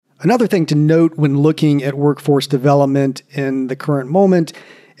Another thing to note when looking at workforce development in the current moment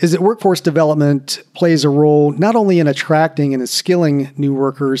is that workforce development plays a role not only in attracting and skilling new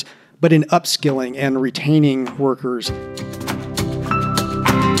workers, but in upskilling and retaining workers.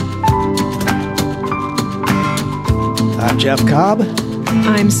 I'm Jeff Cobb.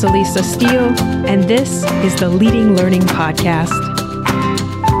 I'm Celisa Steele, and this is the Leading Learning Podcast.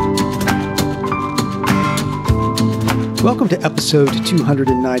 Welcome to episode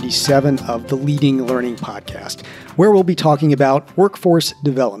 297 of the Leading Learning Podcast, where we'll be talking about workforce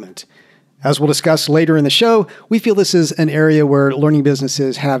development. As we'll discuss later in the show, we feel this is an area where learning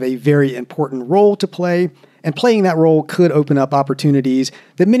businesses have a very important role to play, and playing that role could open up opportunities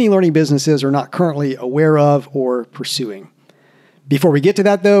that many learning businesses are not currently aware of or pursuing. Before we get to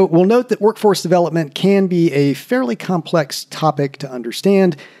that, though, we'll note that workforce development can be a fairly complex topic to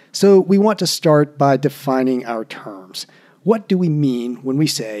understand, so we want to start by defining our terms. What do we mean when we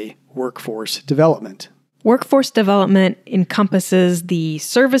say workforce development? Workforce development encompasses the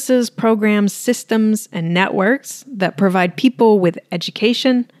services, programs, systems, and networks that provide people with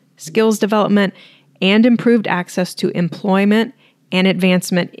education, skills development, and improved access to employment and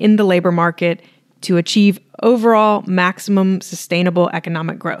advancement in the labor market to achieve overall maximum sustainable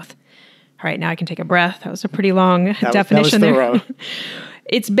economic growth. All right, now I can take a breath. That was a pretty long definition there.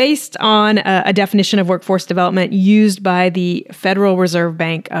 It's based on a definition of workforce development used by the Federal Reserve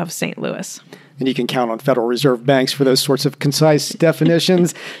Bank of St. Louis. And you can count on Federal Reserve banks for those sorts of concise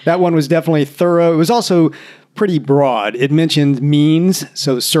definitions. That one was definitely thorough. It was also pretty broad. It mentioned means,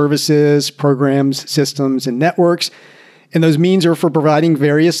 so services, programs, systems, and networks. And those means are for providing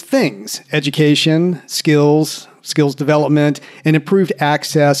various things: education, skills development, and improved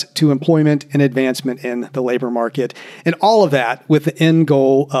access to employment and advancement in the labor market. And all of that with the end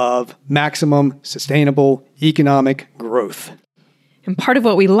goal of maximum sustainable economic growth. And part of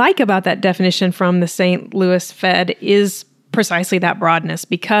what we like about that definition from the St. Louis Fed is precisely that broadness,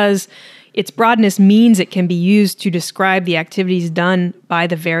 because its broadness means it can be used to describe the activities done by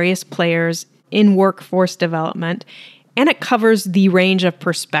the various players in workforce development, and it covers the range of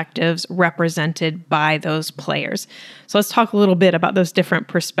perspectives represented by those players. So let's talk a little bit about those different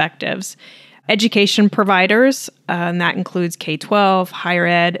perspectives. Education providers, and that includes K-12, higher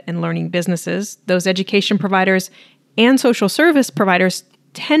ed, and learning businesses. Those education providers and social service providers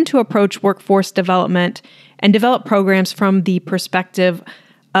tend to approach workforce development and develop programs from the perspective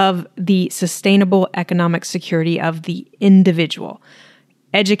of the sustainable economic security of the individual.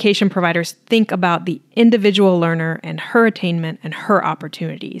 Education providers think about the individual learner and her attainment and her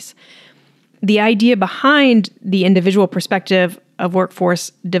opportunities. The idea behind the individual perspective of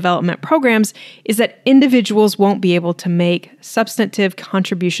workforce development programs is that individuals won't be able to make substantive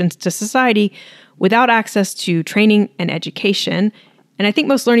contributions to society without access to training and education. And I think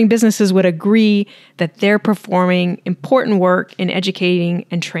most learning businesses would agree that they're performing important work in educating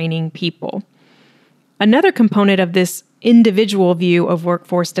and training people. Another component of this individual view of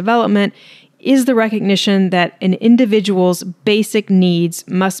workforce development is the recognition that an individual's basic needs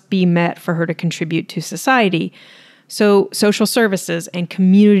must be met for her to contribute to society. So social services and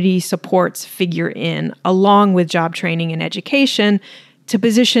community supports figure in, along with job training and education, to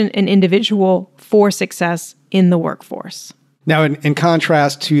position an individual for success in the workforce. Now, in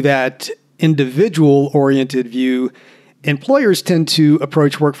contrast to that individual-oriented view, employers tend to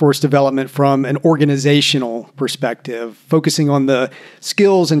approach workforce development from an organizational perspective, focusing on the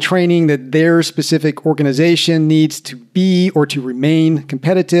skills and training that their specific organization needs to be or to remain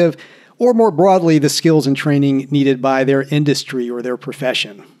competitive, or more broadly, the skills and training needed by their industry or their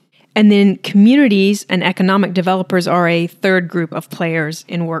profession. And then communities and economic developers are a third group of players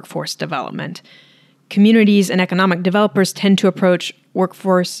in workforce development. Communities and economic developers tend to approach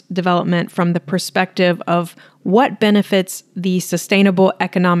workforce development from the perspective of what benefits the sustainable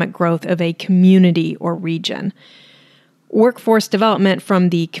economic growth of a community or region. Workforce development from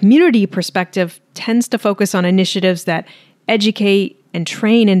the community perspective tends to focus on initiatives that educate and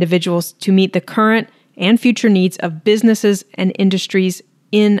train individuals to meet the current and future needs of businesses and industries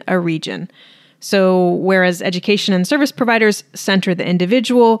in a region. So whereas education and service providers center the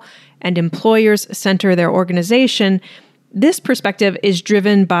individual and employers center their organization, this perspective is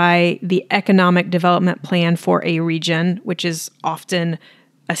driven by the economic development plan for a region, which is often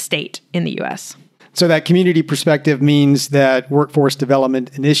a state in the U.S. So that community perspective means that workforce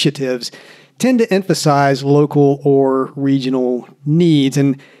development initiatives tend to emphasize local or regional needs.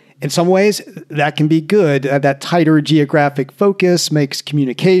 And in some ways, that can be good. That tighter geographic focus makes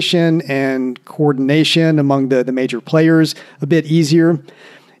communication and coordination among the major players a bit easier.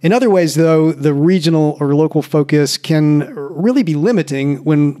 In other ways, though, the regional or local focus can really be limiting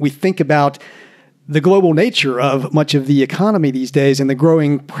when we think about the global nature of much of the economy these days and the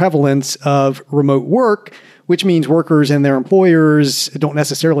growing prevalence of remote work, which means workers and their employers don't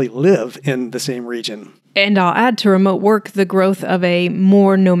necessarily live in the same region. And I'll add to remote work the growth of a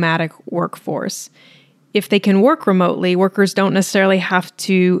more nomadic workforce. If they can work remotely, workers don't necessarily have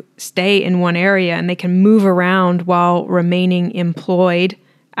to stay in one area, and they can move around while remaining employed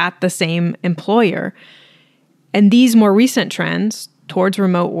at the same employer. And these more recent trends towards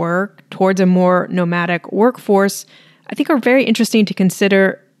remote work, towards a more nomadic workforce, I think are very interesting to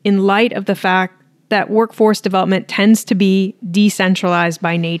consider in light of the fact that workforce development tends to be decentralized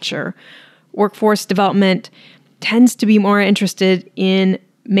by nature. Workforce development tends to be more interested in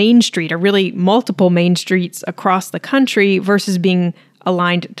Main Street, or really multiple main streets across the country, versus being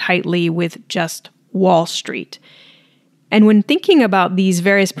aligned tightly with just Wall Street. And when thinking about these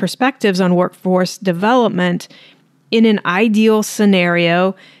various perspectives on workforce development, in an ideal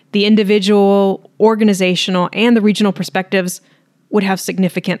scenario, the individual, organizational, and the regional perspectives would have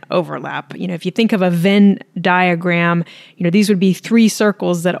significant overlap. If you think of a Venn diagram, these would be three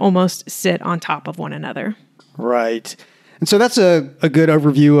circles that almost sit on top of one another. Right. And so that's a good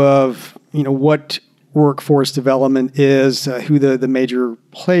overview of, what workforce development is, who the major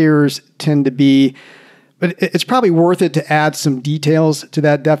players tend to be. But it's probably worth it to add some details to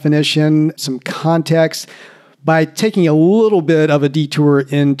that definition, some context, by taking a little bit of a detour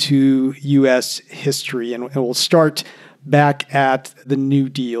into U.S. history. And we'll start back at the New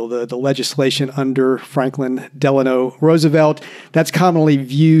Deal, the legislation under Franklin Delano Roosevelt. That's commonly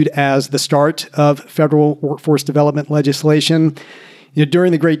viewed as the start of federal workforce development legislation.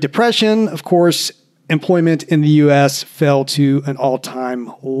 During the Great Depression, of course, employment in the U.S. fell to an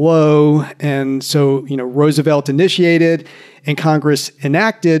all-time low. And so, Roosevelt initiated and Congress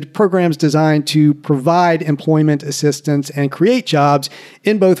enacted programs designed to provide employment assistance and create jobs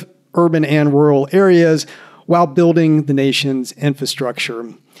in both urban and rural areas while building the nation's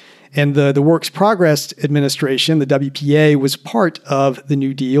infrastructure. And the Works Progress Administration, the WPA, was part of the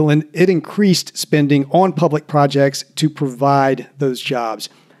New Deal, and it increased spending on public projects to provide those jobs.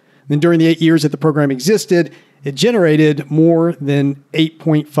 And during the 8 years that the program existed, it generated more than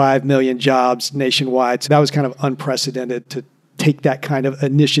 8.5 million jobs nationwide. So that was kind of unprecedented to take that kind of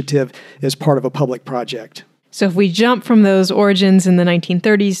initiative as part of a public project. So if we jump from those origins in the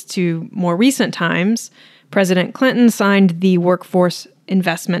 1930s to more recent times, President Clinton signed the Workforce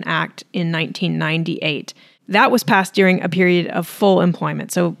Investment Act in 1998. That was passed during a period of full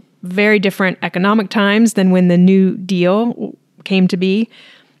employment, so very different economic times than when the New Deal came to be.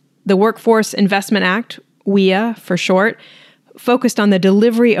 The Workforce Investment Act, WIA for short, focused on the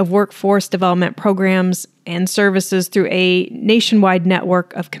delivery of workforce development programs and services through a nationwide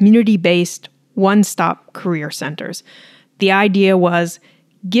network of community-based one-stop career centers. The idea was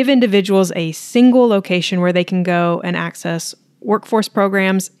give individuals a single location where they can go and access workforce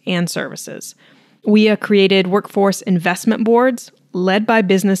programs and services. WIA created workforce investment boards led by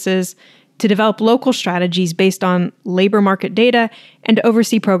businesses to develop local strategies based on labor market data and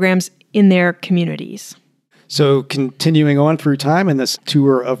oversee programs in their communities. So continuing on through time in this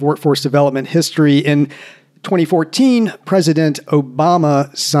tour of workforce development history, in 2014, President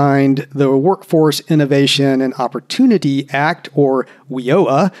Obama signed the Workforce Innovation and Opportunity Act, or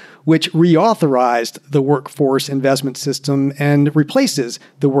WIOA, which reauthorized the Workforce Investment System and replaces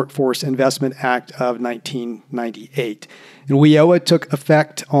the Workforce Investment Act of 1998. And WIOA took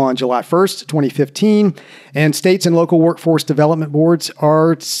effect on July 1st, 2015, and states and local workforce development boards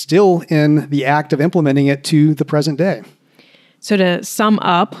are still in the act of implementing it to the present day. So to sum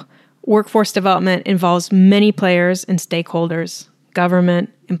up, workforce development involves many players and stakeholders: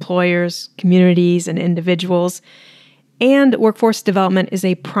 government, employers, communities, and individuals. And workforce development is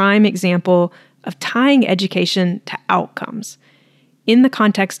a prime example of tying education to outcomes. In the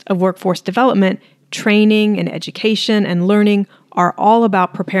context of workforce development, training and education and learning are all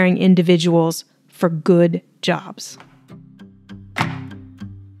about preparing individuals for good jobs.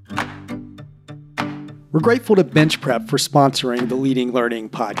 We're grateful to BenchPrep for sponsoring the Leading Learning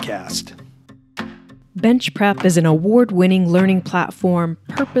podcast. BenchPrep is an award-winning learning platform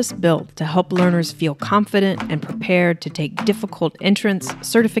purpose-built to help learners feel confident and prepared to take difficult entrance,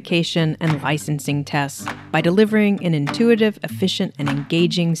 certification, and licensing tests by delivering an intuitive, efficient, and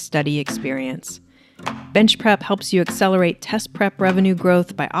engaging study experience. BenchPrep helps you accelerate test prep revenue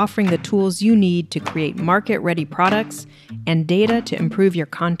growth by offering the tools you need to create market-ready products and data to improve your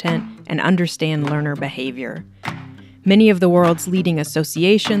content and understand learner behavior. Many of the world's leading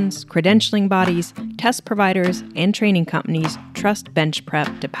associations, credentialing bodies, test providers, and training companies trust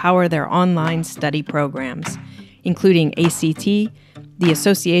BenchPrep to power their online study programs, including ACT, the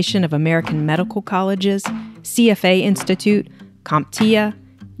Association of American Medical Colleges, CFA Institute, CompTIA,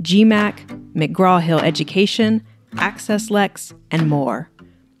 GMAC, McGraw-Hill Education, AccessLex, and more.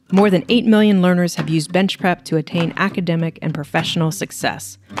 More than 8 million learners have used BenchPrep to attain academic and professional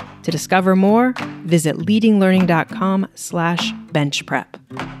success. To discover more, visit leadinglearning.com/benchprep.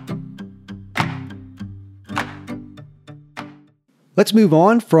 Let's move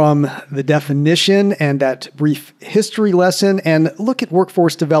on from the definition and that brief history lesson and look at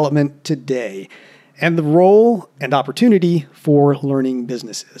workforce development today and the role and opportunity for learning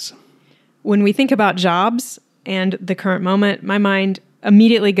businesses. When we think about jobs and the current moment, my mind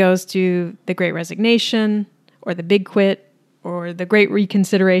immediately goes to the Great Resignation or the Big Quit or the Great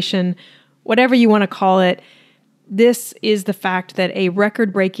Reconsideration, whatever you want to call it. This is the fact that a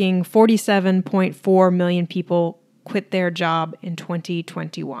record-breaking 47.4 million people quit their job in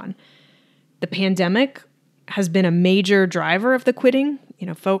 2021. The pandemic has been a major driver of the quitting.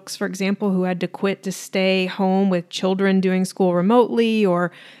 Folks, for example, who had to quit to stay home with children doing school remotely,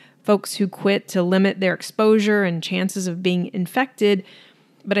 or folks who quit to limit their exposure and chances of being infected.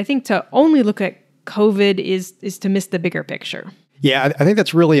 But I think to only look at COVID is to miss the bigger picture. Yeah, I think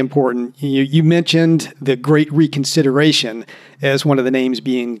that's really important. You mentioned the Great Reconsideration as one of the names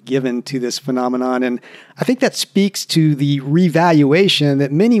being given to this phenomenon. And I think that speaks to the revaluation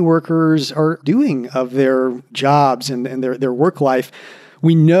that many workers are doing of their jobs and their work life.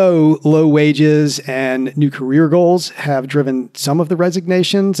 We know low wages and new career goals have driven some of the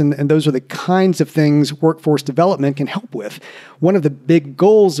resignations, and those are the kinds of things workforce development can help with. One of the big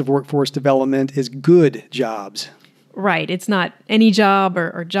goals of workforce development is good jobs. Right. It's not any job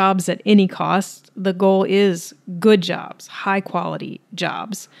or jobs at any cost. The goal is good jobs, high quality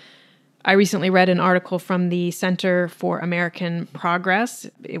jobs. I recently read an article from the Center for American Progress.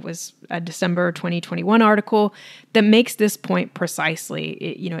 It was a December 2021 article that makes this point precisely.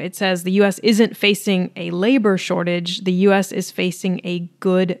 It says the U.S. isn't facing a labor shortage. The U.S. is facing a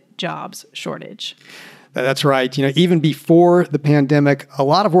good jobs shortage. That's right. Even before the pandemic, a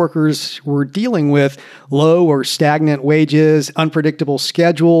lot of workers were dealing with low or stagnant wages, unpredictable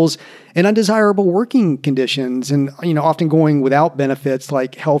schedules, and undesirable working conditions, and often going without benefits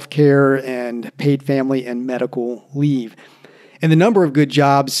like health care and paid family and medical leave. And the number of good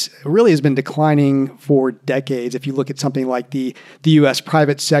jobs really has been declining for decades if you look at something like the U.S.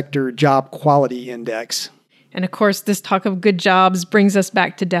 private sector job quality index. And of course, this talk of good jobs brings us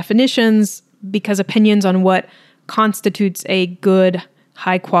back to definitions, because opinions on what constitutes a good,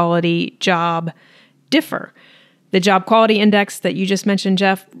 high-quality job differ. The Job Quality Index that you just mentioned,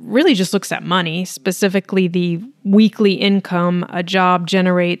 Jeff, really just looks at money, specifically the weekly income a job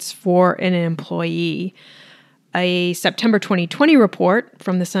generates for an employee. A September 2020 report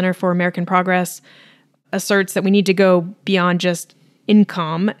from the Center for American Progress asserts that we need to go beyond just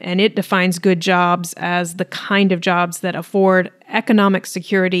income, and it defines good jobs as the kind of jobs that afford economic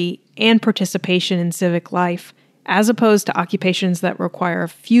security and participation in civic life, as opposed to occupations that require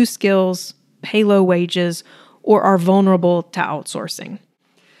few skills, pay low wages, or are vulnerable to outsourcing.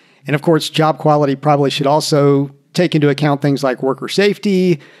 And of course, job quality probably should also take into account things like worker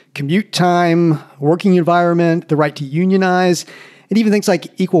safety, commute time, working environment, the right to unionize, and even things like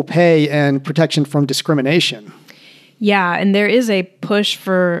equal pay and protection from discrimination. Yeah, and there is a push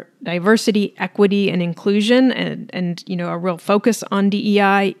for diversity, equity, and inclusion, and a real focus on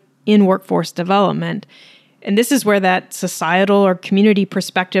DEI in workforce development. And this is where that societal or community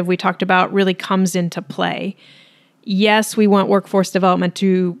perspective we talked about really comes into play. Yes, we want workforce development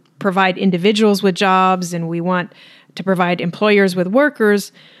to provide individuals with jobs, and we want to provide employers with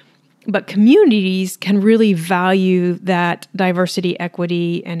workers, but communities can really value that diversity,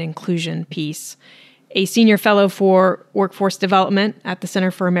 equity, and inclusion piece. A senior fellow for workforce development at the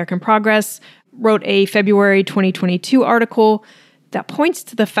Center for American Progress wrote a February 2022 article that points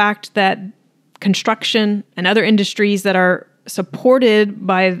to the fact that construction and other industries that are supported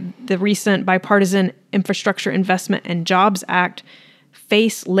by the recent bipartisan Infrastructure Investment and Jobs Act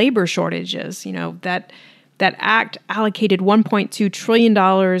face labor shortages. That act allocated $1.2 trillion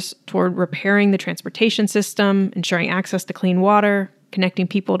toward repairing the transportation system, ensuring access to clean water, connecting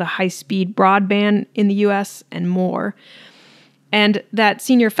people to high-speed broadband in the U.S., and more. And that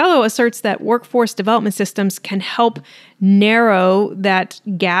senior fellow asserts that workforce development systems can help narrow that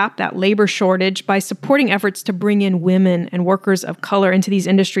gap, that labor shortage, by supporting efforts to bring in women and workers of color into these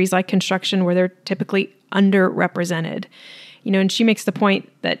industries like construction, where they're typically underrepresented. And she makes the point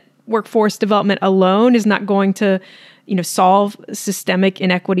that workforce development alone is not going to, solve systemic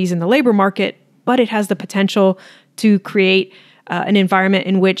inequities in the labor market, but it has the potential to create an environment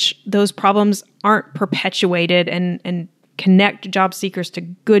in which those problems aren't perpetuated and connect job seekers to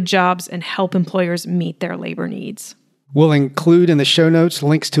good jobs and help employers meet their labor needs. We'll include in the show notes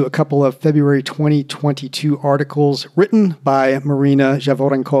links to a couple of February 2022 articles written by Marina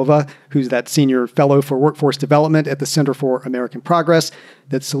Zavorenkova, who's that senior fellow for workforce development at the Center for American Progress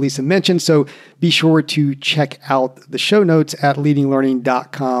that Celisa mentioned. So be sure to check out the show notes at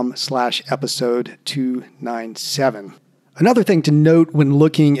leadinglearning.com/episode 297. Another thing to note when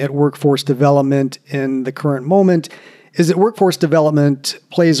looking at workforce development in the current moment is that workforce development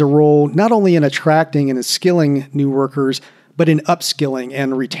plays a role not only in attracting and skilling new workers, but in upskilling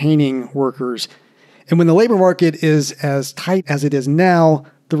and retaining workers. And when the labor market is as tight as it is now,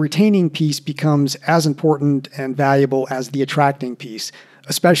 the retaining piece becomes as important and valuable as the attracting piece,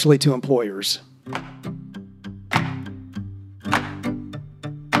 especially to employers.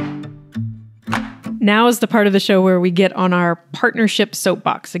 Now is the part of the show where we get on our partnership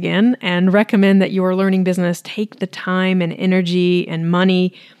soapbox again and recommend that your learning business take the time and energy and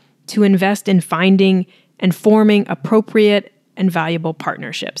money to invest in finding and forming appropriate and valuable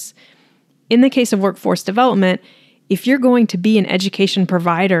partnerships. In the case of workforce development, if you're going to be an education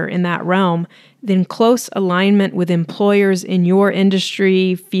provider in that realm, then close alignment with employers in your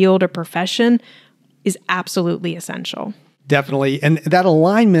industry, field, or profession is absolutely essential. Definitely. And that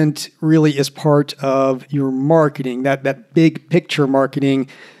alignment really is part of your marketing, that big picture marketing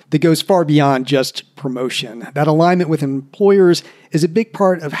that goes far beyond just promotion. That alignment with employers is a big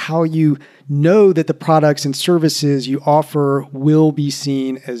part of how you know that the products and services you offer will be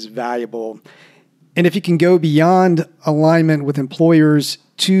seen as valuable. And if you can go beyond alignment with employers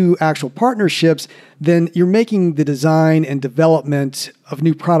to actual partnerships, then you're making the design and development of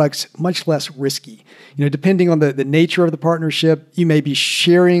new products much less risky. Depending on the nature of the partnership, you may be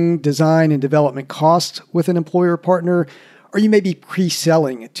sharing design and development costs with an employer partner, or you may be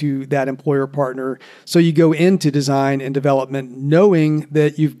pre-selling to that employer partner. So you go into design and development knowing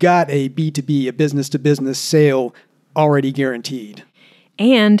that you've got a B2B, a business-to-business sale already guaranteed.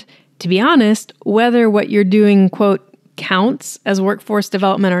 And to be honest, whether what you're doing, quote, counts as workforce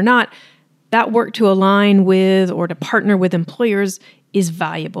development or not, that work to align with or to partner with employers is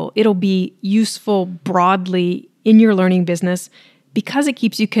valuable. It'll be useful broadly in your learning business because it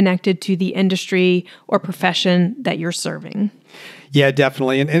keeps you connected to the industry or profession that you're serving. Yeah,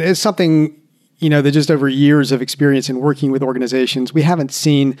 definitely. And it's something, that just over years of experience in working with organizations, we haven't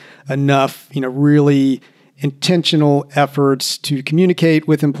seen enough, really intentional efforts to communicate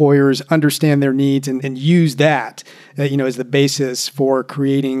with employers, understand their needs, and use that, as the basis for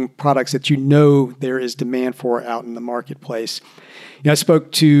creating products that there is demand for out in the marketplace. I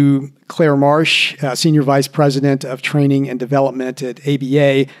spoke to Claire Marsh, Senior Vice President of Training and Development at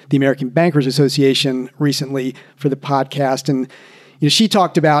ABA, the American Bankers Association, recently for the podcast. And she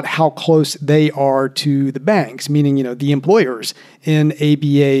talked about how close they are to the banks, meaning, the employers in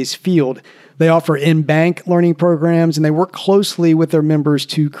ABA's field. They offer in-bank learning programs, and they work closely with their members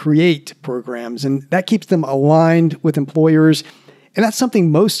to create programs. And that keeps them aligned with employers. And that's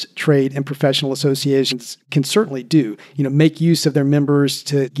something most trade and professional associations can certainly do, make use of their members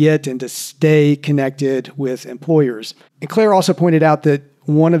to get and to stay connected with employers. And Claire also pointed out that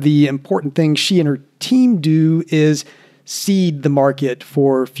one of the important things she and her team do is seed the market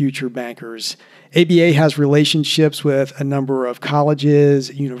for future bankers. ABA has relationships with a number of colleges,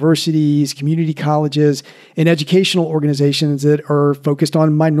 universities, community colleges, and educational organizations that are focused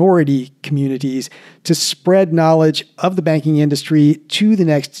on minority communities to spread knowledge of the banking industry to the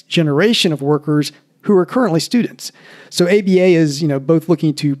next generation of workers who are currently students. So ABA is, both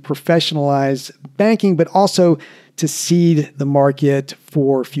looking to professionalize banking, but also to seed the market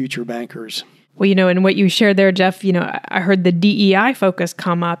for future bankers. Well, and what you shared there, Jeff, I heard the DEI focus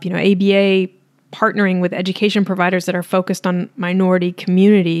come up, ABA partnering with education providers that are focused on minority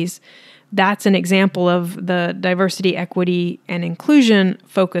communities. That's an example of the diversity, equity, and inclusion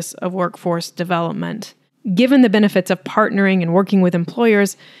focus of workforce development. Given the benefits of partnering and working with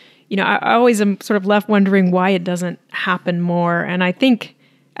employers, I always am sort of left wondering why it doesn't happen more. And I think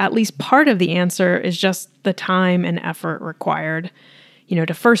at least part of the answer is just the time and effort required.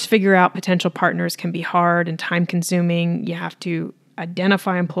 To first figure out potential partners can be hard and time-consuming. You have to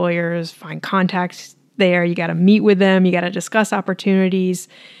identify employers, find contacts there. You got to meet with them. You got to discuss opportunities.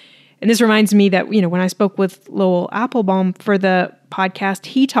 And this reminds me that, when I spoke with Lowell Applebaum for the podcast,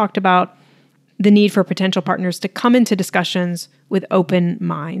 he talked about the need for potential partners to come into discussions with open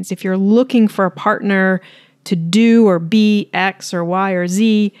minds. If you're looking for a partner to do or be X or Y or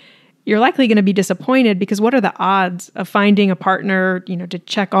Z, you're likely going to be disappointed because what are the odds of finding a partner, to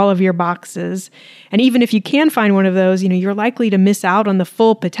check all of your boxes? And even if you can find one of those, you're likely to miss out on the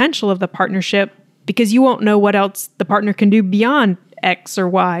full potential of the partnership because you won't know what else the partner can do beyond X or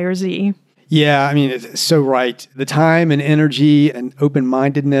Y or Z. Yeah, it's so right. The time and energy and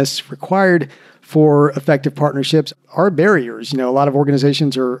open-mindedness required for effective partnerships are barriers. A lot of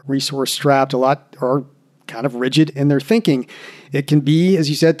organizations are resource-strapped, a lot are kind of rigid in their thinking. It can be, as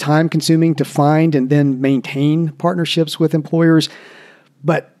you said, time-consuming to find and then maintain partnerships with employers.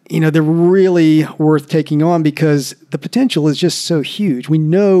 But, they're really worth taking on because the potential is just so huge. We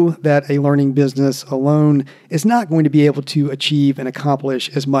know that a learning business alone is not going to be able to achieve and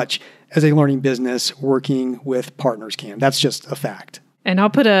accomplish as much as a learning business working with partners can. That's just a fact. And I'll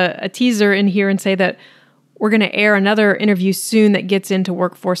put a teaser in here and say that we're going to air another interview soon that gets into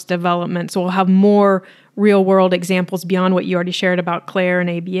workforce development. So we'll have more real-world examples beyond what you already shared about Claire and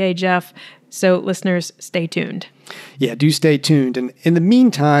ABA, Jeff. So listeners, stay tuned. Yeah, do stay tuned. And in the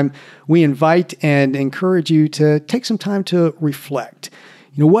meantime, we invite and encourage you to take some time to reflect.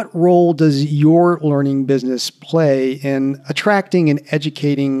 What role does your learning business play in attracting and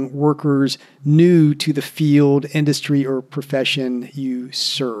educating workers new to the field, industry, or profession you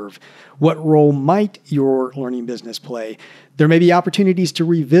serve? What role might your learning business play? There may be opportunities to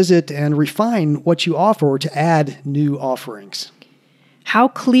revisit and refine what you offer or to add new offerings. How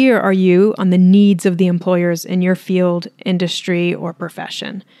clear are you on the needs of the employers in your field, industry, or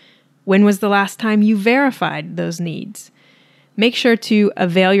profession? When was the last time you verified those needs? Make sure to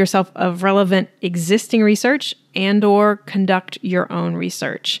avail yourself of relevant existing research and/or conduct your own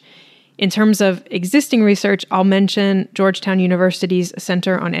research. In terms of existing research, I'll mention Georgetown University's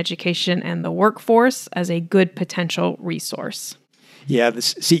Center on Education and the Workforce as a good potential resource. Yeah, the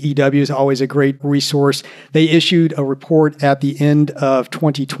CEW is always a great resource. They issued a report at the end of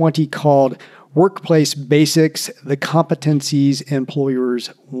 2020 called Workplace Basics: The Competencies Employers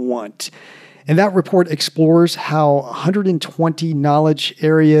Want. And that report explores how 120 knowledge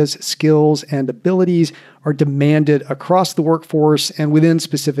areas, skills, and abilities are demanded across the workforce and within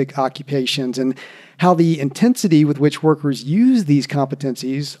specific occupations, and how the intensity with which workers use these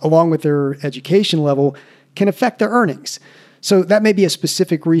competencies, along with their education level, can affect their earnings. So that may be a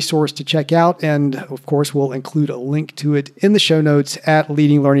specific resource to check out. And of course, we'll include a link to it in the show notes at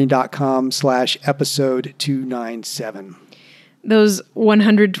leadinglearning.com/episode 297. Those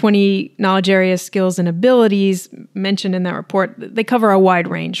 120 knowledge areas, skills, and abilities mentioned in that report, they cover a wide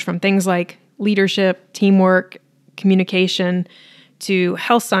range from things like leadership, teamwork, communication, to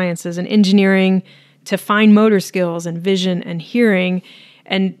health sciences and engineering, to fine motor skills and vision and hearing.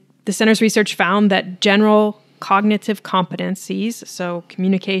 And the center's research found that general cognitive competencies, so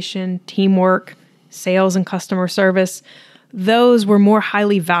communication, teamwork, sales, and customer service, those were more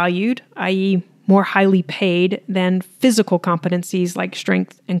highly valued, i.e., more highly paid than physical competencies like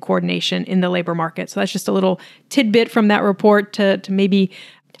strength and coordination in the labor market. So that's just a little tidbit from that report to maybe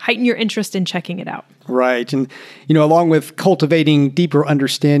heighten your interest in checking it out. Right. And, along with cultivating deeper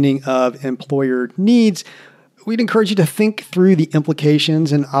understanding of employer needs, we'd encourage you to think through the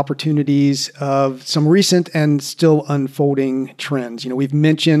implications and opportunities of some recent and still unfolding trends. We've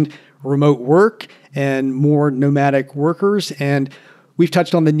mentioned remote work and more nomadic workers, and we've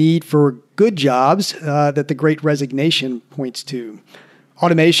touched on the need for good jobs that the Great Resignation points to.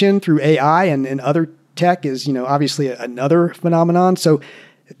 Automation through AI and other tech is, obviously another phenomenon. So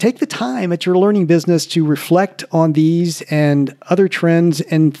take the time at your learning business to reflect on these and other trends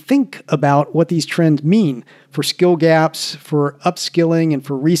and think about what these trends mean for skill gaps, for upskilling and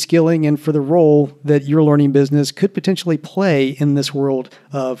for reskilling, and for the role that your learning business could potentially play in this world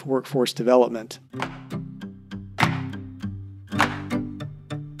of workforce development.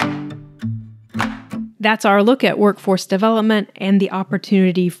 That's our look at workforce development and the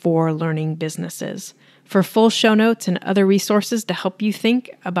opportunity for learning businesses. For full show notes and other resources to help you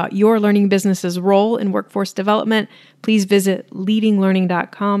think about your learning business's role in workforce development, please visit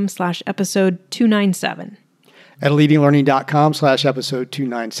leadinglearning.com/episode 297. At leadinglearning.com/episode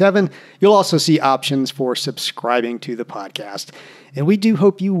 297, you'll also see options for subscribing to the podcast. And we do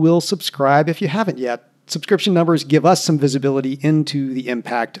hope you will subscribe if you haven't yet. Subscription numbers give us some visibility into the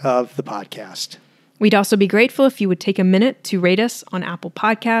impact of the podcast. We'd also be grateful if you would take a minute to rate us on Apple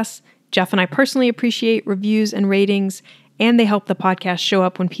Podcasts. Jeff and I personally appreciate reviews and ratings, and they help the podcast show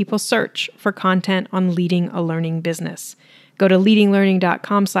up when people search for content on leading a learning business. Go to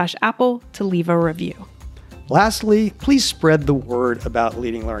leadinglearning.com/Apple to leave a review. Lastly, please spread the word about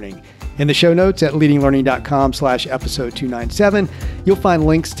Leading Learning. In the show notes at leadinglearning.com/episode 297, you'll find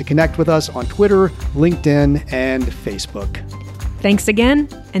links to connect with us on Twitter, LinkedIn, and Facebook. Thanks again,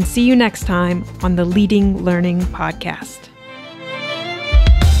 and see you next time on the Leading Learning Podcast.